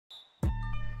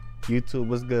YouTube,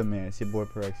 what's good, man? It's your boy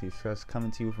Perexy Stress coming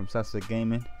to you from Sunset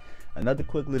Gaming. Another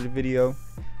quick little video.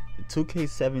 The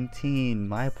 2K17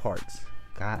 My Parts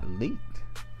got leaked.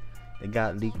 It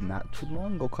got leaked not too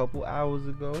long ago, a couple hours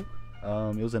ago.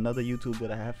 It was another YouTuber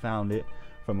that had found it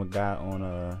from a guy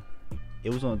on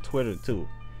it was on Twitter too.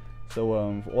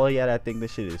 So for all y'all that think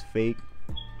this shit is fake,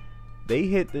 they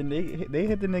hit the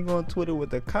nigga on Twitter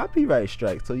with a copyright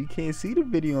strike, so you can't see the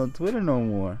video on Twitter no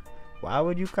more. Why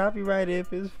would you copyright it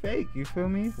if it's fake? You feel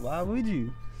me? Why would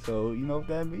you? So you know what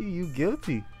that means? You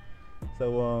guilty.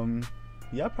 So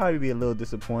y'all probably be a little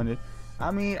disappointed. I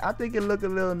mean, I think it looked a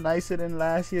little nicer than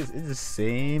last year's. It's the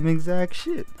same exact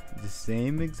shit, the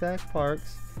same exact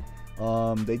parts.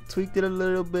 They tweaked it a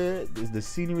little bit. The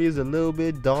scenery is a little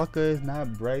bit darker. It's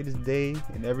not bright as day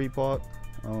in every park.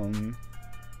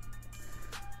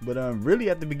 But really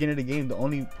at the beginning of the game, the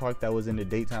only park that was in the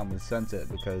daytime was Sunset,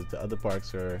 because the other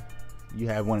parks are, you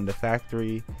have one in the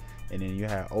factory, and then you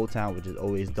have Old Town, which is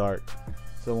always dark.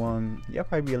 So y'all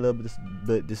probably be a little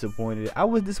bit disappointed. I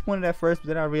was disappointed at first, but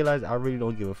then I realized I really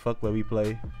don't give a fuck where we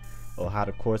play or how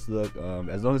the course look.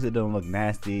 As long as it don't look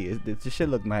nasty, it should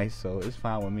look nice, so it's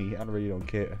fine with me. I really don't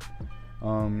care.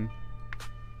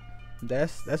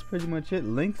 That's pretty much it.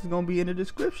 Links is gonna be in the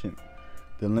description.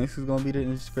 The links is gonna be in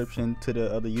the description to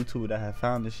the other YouTuber that have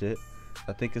found the shit.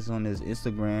 I think it's on his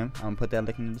Instagram. I'm gonna put that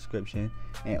link in the description.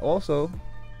 And also,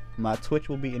 my Twitch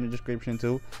will be in the description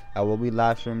too. I will be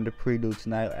live streaming the prelude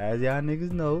tonight. As y'all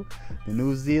niggas know, the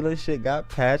New Zealand shit got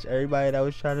patched. Everybody that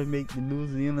was trying to make the New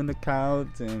Zealand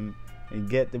account and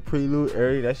get the prelude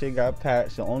early, that shit got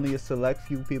patched. So only a select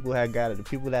few people had got it. The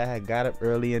people that had got it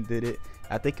early and did it,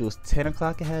 I think it was 10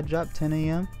 o'clock it had dropped, 10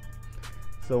 a.m.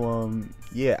 So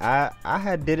yeah, I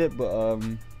had did it, but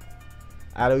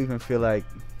I don't even feel like,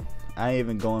 I ain't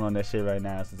even going on that shit right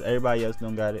now. Since everybody else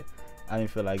don't got it, I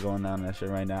didn't feel like going down that shit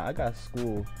right now. I got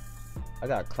school, I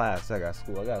got class, I got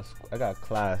school, I got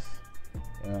class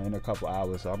in a couple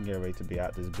hours, so I'm getting ready to be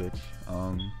out this bitch.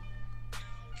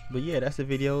 But yeah, that's the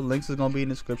video. Links is gonna be in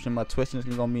the description. My Twitch is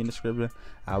gonna be in the description.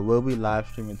 I will be live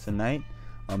streaming tonight.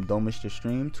 Don't miss the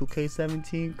stream.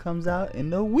 2K17 comes out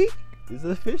in a week. It's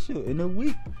official in a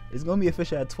week. It's gonna be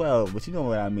official at 12, but you know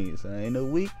what I mean. So in a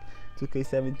week,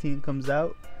 2K17 comes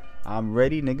out. I'm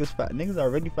ready. Niggas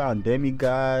already found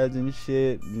demigods and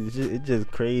shit. It's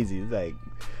just crazy. It's like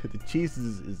the cheese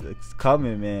is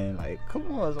coming, man. Like,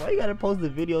 come on. So why you gotta post the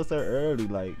video so early?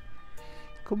 Like,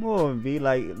 come on, B.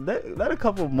 Like, let a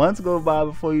couple months go by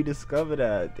before you discover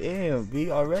that. Damn, B,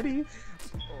 already?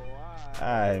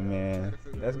 Alright, man.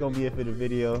 That's gonna be it for the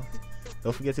video.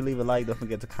 Don't forget to leave a like, don't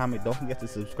forget to comment, don't forget to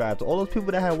subscribe. To all those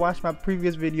people that have watched my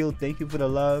previous video, thank you for the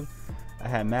love. I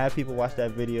had mad people watch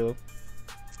that video.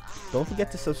 Don't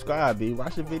forget to subscribe, B.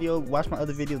 Watch the video, watch my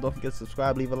other videos, don't forget to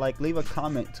subscribe, leave a like, leave a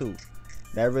comment too.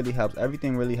 That really helps.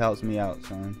 Everything really helps me out,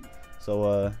 son.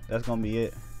 So that's gonna be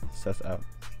it. Sus out.